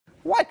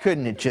why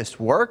couldn't it just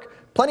work?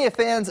 Plenty of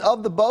fans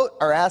of the boat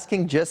are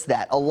asking just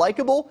that. A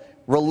likable,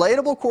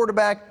 relatable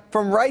quarterback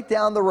from right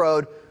down the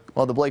road.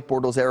 Well, the Blake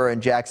Bortles era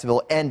in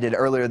Jacksonville ended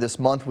earlier this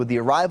month with the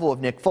arrival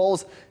of Nick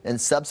Foles and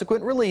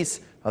subsequent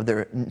release of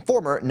their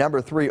former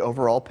 #3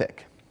 overall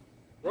pick.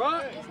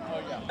 Right.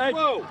 Hey,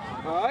 whoa.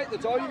 All right,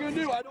 that's all you're going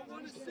to do. I don't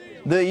want to see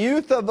it. The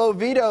youth of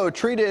Oviedo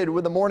treated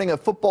with a morning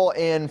of football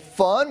and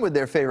fun with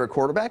their favorite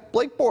quarterback,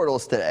 Blake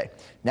Bortles, today.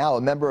 Now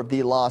a member of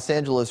the Los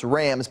Angeles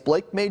Rams,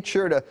 Blake made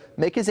sure to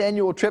make his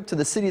annual trip to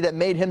the city that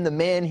made him the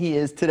man he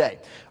is today.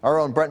 Our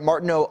own Brent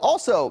Martineau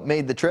also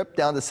made the trip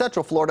down to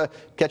Central Florida,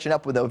 catching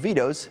up with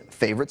Oviedo's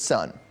favorite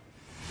son.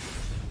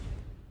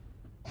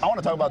 I want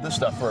to talk about this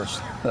stuff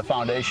first, the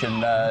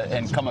foundation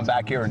and coming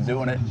back here and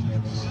doing it.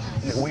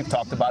 We've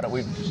talked about it.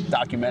 We've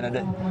documented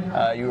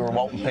it. You were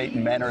Walton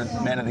Payton Man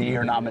of the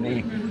Year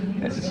nominee.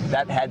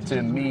 That had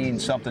to mean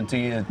something to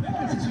you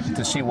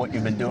to see what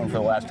you've been doing for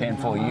the last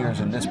handful of years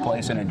in this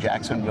place and in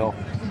Jacksonville,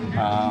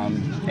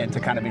 and to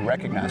kind of be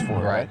recognized for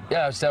it, right?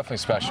 Yeah, it's definitely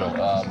special.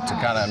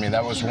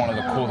 That was one of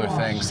the cooler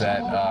things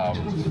that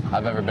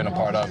I've ever been a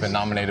part of and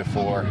nominated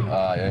for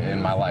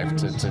in my life.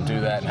 To do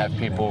that and have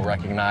people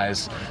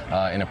recognize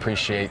and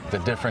appreciate the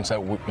difference that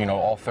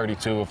all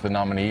 32 of the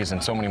nominees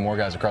and so many more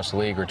guys across the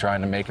league are trying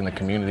to make in the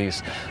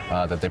communities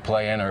that they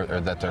play in or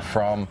that they're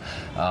from,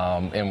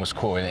 and was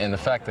cool. And the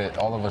fact that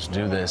all of us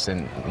do this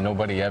and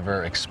nobody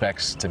ever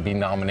expects to be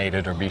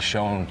nominated or be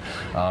shown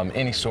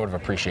any sort of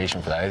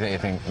appreciation for that. I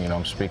think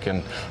I'm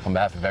speaking on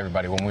behalf of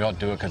everybody when we all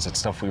do it because it's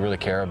stuff we really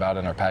care about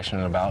and are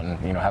passionate about,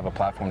 and have a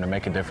platform to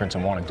make a difference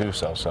and want to do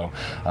so. So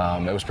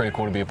it was pretty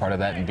cool to be a part of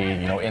that and be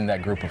in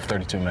that group of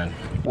 32 men.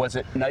 Was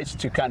it nice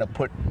to kind of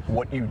put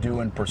what you do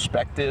in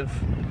perspective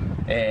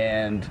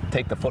and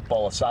take the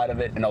football aside of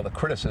it and all the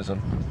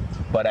criticism,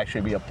 but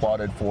actually be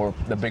applauded for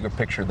the bigger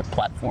picture, the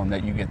platform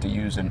that you get to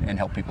use and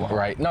help people out?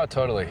 Right. No,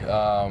 totally.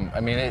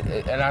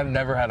 And I've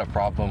never had a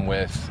problem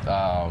with,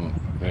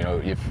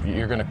 if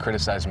you're going to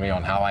criticize me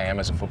on how I am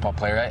as a football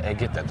player, I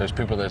get that. There's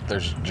people that their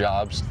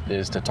jobs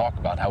is to talk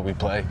about how we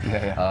play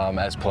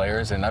as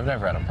players, and I've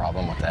never had a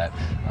problem with that.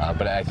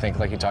 But I think,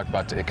 like you talked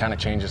about, it kind of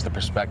changes the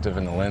perspective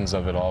and the lens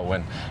of it all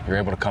when you're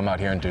able to come out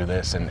here and do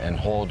this and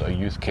hold a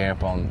youth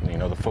camp on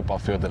the football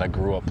field that I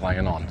grew up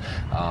playing on.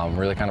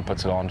 Really kind of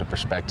puts it all into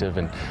perspective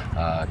and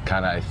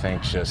kind of, I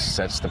think, just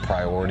sets the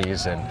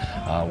priorities and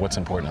what's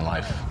important in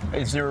life.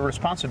 Is there a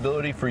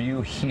responsibility for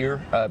you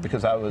here?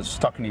 Because I was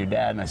talking to your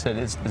dad and I said,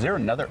 is there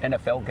another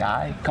NFL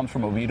guy comes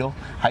from Oviedo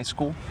High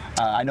School?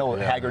 I know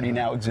Haggerty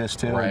now exists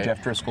too, and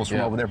Jeff Driscoll's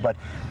from over there, but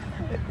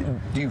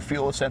do you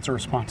feel a sense of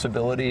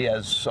responsibility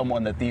as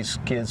someone that these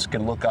kids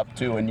can look up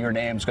to, and your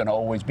name's going to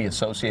always be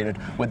associated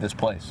with this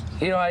place?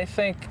 I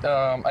think,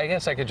 I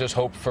guess I could just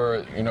hope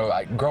for,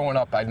 growing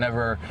up,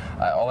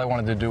 all I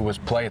wanted to do was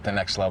play at the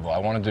next level. I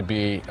wanted to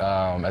be,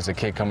 as a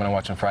kid coming and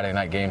watching Friday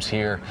night games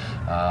here,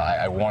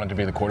 I wanted to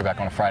be the quarterback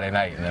on a Friday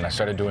night, and then I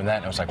started doing that,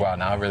 and I was like, wow,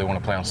 now I really want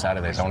to play on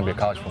Saturdays. I want to be a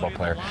college football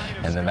player.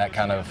 And then that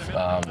kind of,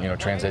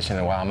 transitioned,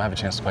 and wow, I'm going to have a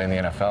chance to play in the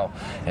NFL.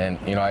 And,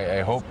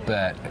 I hope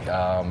that,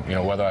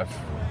 whether I've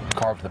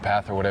carved the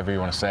path or whatever you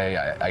want to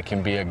say, I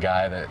can be a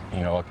guy that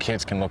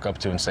kids can look up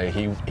to and say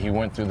he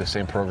went through the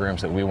same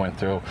programs that we went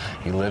through,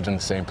 he lived in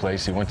the same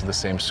place, he went to the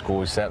same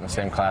school, he sat in the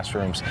same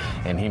classrooms,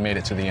 and he made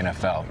it to the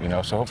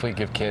NFL. So hopefully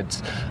give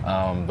kids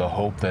the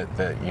hope that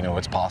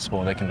it's possible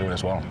and they can do it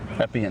as well.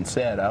 That being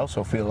said, I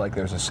also feel like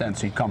there's a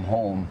sense you come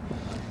home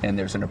and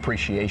there's an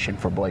appreciation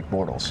for Blake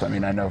Bortles. I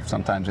mean, I know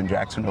sometimes in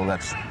Jacksonville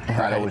that's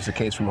not always the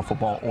case from a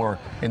football, or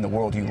in the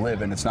world you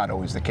live in, it's not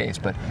always the case.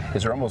 But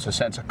is there almost a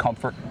sense of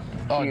comfort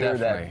here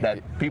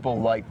that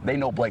people they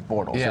know Blake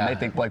Bortles and they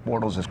think Blake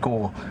Bortles is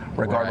cool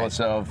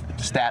regardless of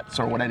stats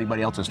or what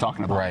anybody else is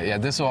talking about? Right, yeah,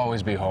 this will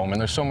always be home. And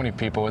there's so many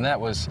people, and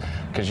that was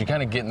because you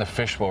kind of get in the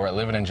fishbowl, right?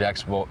 Living in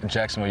Jacksonville,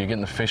 you get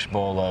in the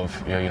fishbowl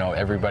of,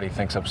 everybody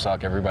thinks I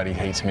suck, everybody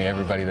hates me,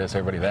 everybody this,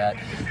 everybody that.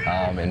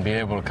 And be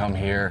able to come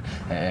here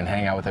and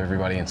hang out with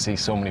everybody and see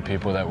so many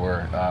people that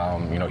were,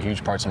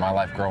 huge parts of my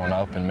life growing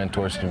up and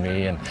mentors to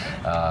me, and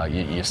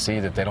you see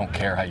that they don't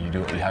care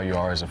how you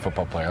are as a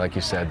football player. Like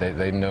you said,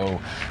 they know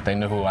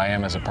who I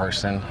am as a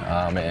person,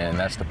 and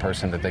that's the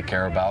person that they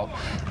care about.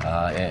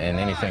 And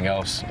anything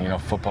else,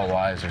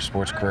 football-wise or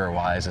sports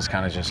career-wise, is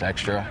kind of just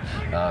extra,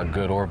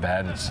 good or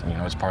bad.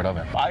 It's part of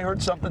it. I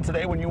heard something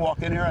today when you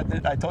walked in here.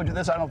 I told you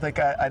this. I don't think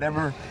I'd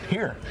ever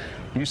hear.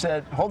 You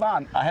said, "Hold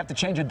on, I have to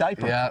change a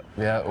diaper." Yeah.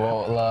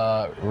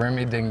 Well,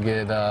 Remy didn't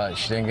get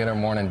her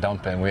morning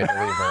dumping. We had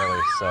to leave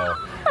early, so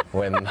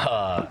when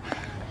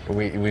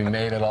we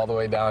made it all the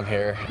way down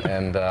here,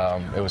 and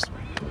it was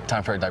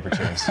time for a diaper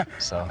change.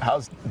 So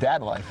how's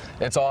dad life?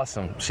 It's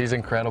awesome. She's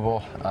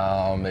incredible.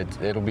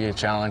 It'll be a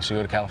challenge to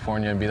go to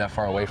California and be that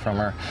far away from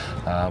her,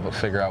 but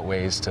figure out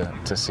ways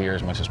to see her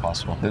as much as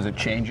possible. Does it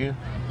change you?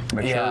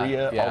 maturity,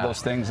 Yeah. all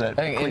those things that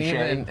and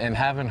cliche. and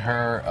having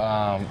her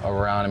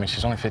around, I mean,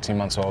 she's only 15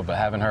 months old, but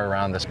having her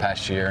around this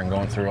past year and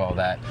going through all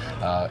that,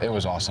 it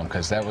was awesome,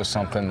 because that was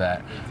something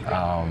that,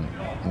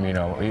 you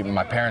know,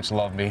 my parents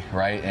love me,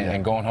 right?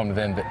 And going home to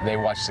them, they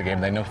watch the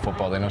game, they know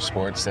football, they know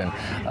sports, and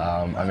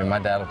I mean, my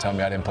dad will tell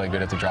me I didn't play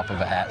good at the drop of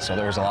a hat, so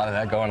there was a lot of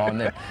that going on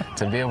there.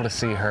 To be able to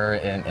see her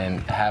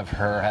and have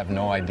her have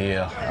no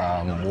idea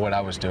what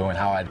I was doing,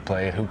 how I'd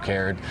played, who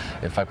cared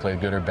if I played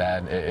good or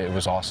bad, it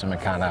was awesome,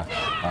 and kind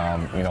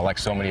of, you know, like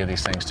so many of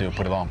these things do,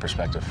 put it all in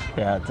perspective.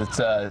 Yeah,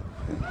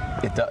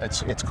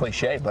 it's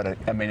cliche, but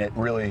I mean, it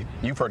really,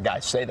 you've heard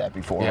guys say that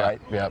before,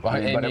 right? Yeah, I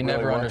mean, and you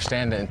never really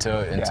understand it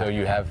until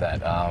you have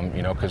that.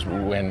 You know, because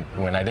when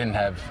I didn't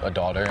have a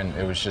daughter and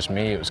it was just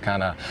me, it was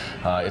kind of,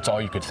 it's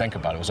all you could think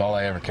about. It was all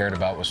I ever cared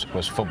about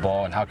was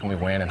football, and how can we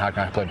win, and how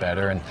can I play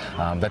better,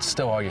 and that's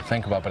still all you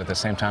think about. But at the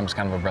same time, it's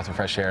kind of a breath of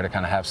fresh air to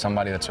kind of have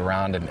somebody that's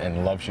around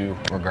and loves you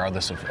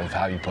regardless of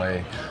how you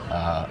play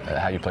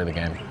the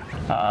game.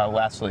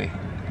 Lastly,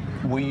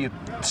 will you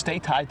stay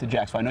tied to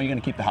Jacksonville? I know you're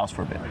going to keep the house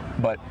for a bit,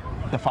 but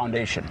the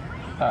foundation.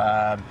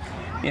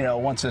 You know,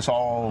 once this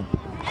all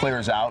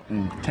clears out,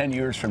 and 10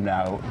 years from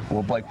now,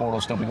 will Blake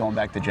Bortles still be going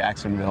back to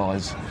Jacksonville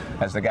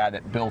as the guy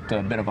that built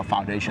a bit of a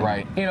foundation?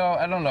 Right. You know,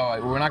 I don't know.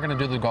 We're not going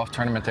to do the golf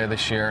tournament there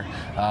this year.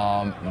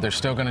 They're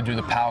still going to do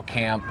the PAL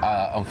camp.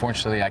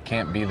 Unfortunately, I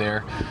can't be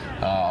there.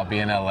 I'll be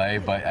in LA.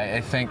 But I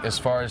think as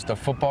far as the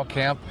football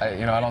camp,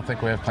 you know, I don't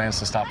think we have plans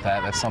to stop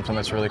that. That's something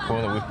that's really cool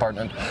that we've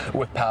partnered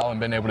with PAL and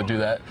been able to do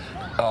that.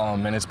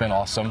 And it's been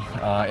awesome.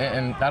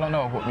 And I don't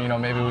know. You know,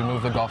 maybe we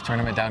move the golf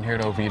tournament down here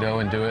to Oviedo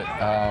and do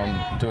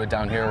it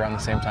down here around the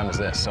same time as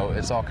this. So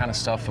it's all kind of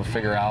stuff we'll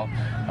figure out.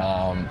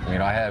 You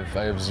know, I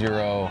have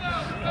zero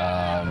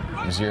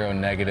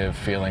negative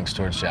feelings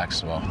towards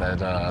Jacksonville.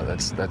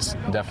 That's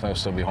definitely will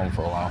still be home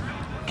for a while.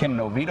 Can an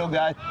Oviedo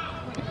guy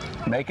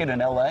make it in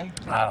LA?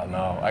 I don't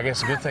know. I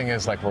guess the good thing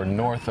is, like, we're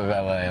north of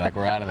LA, like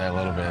we're out of there a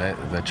little bit.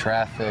 The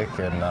traffic,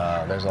 and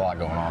there's a lot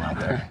going on out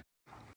there.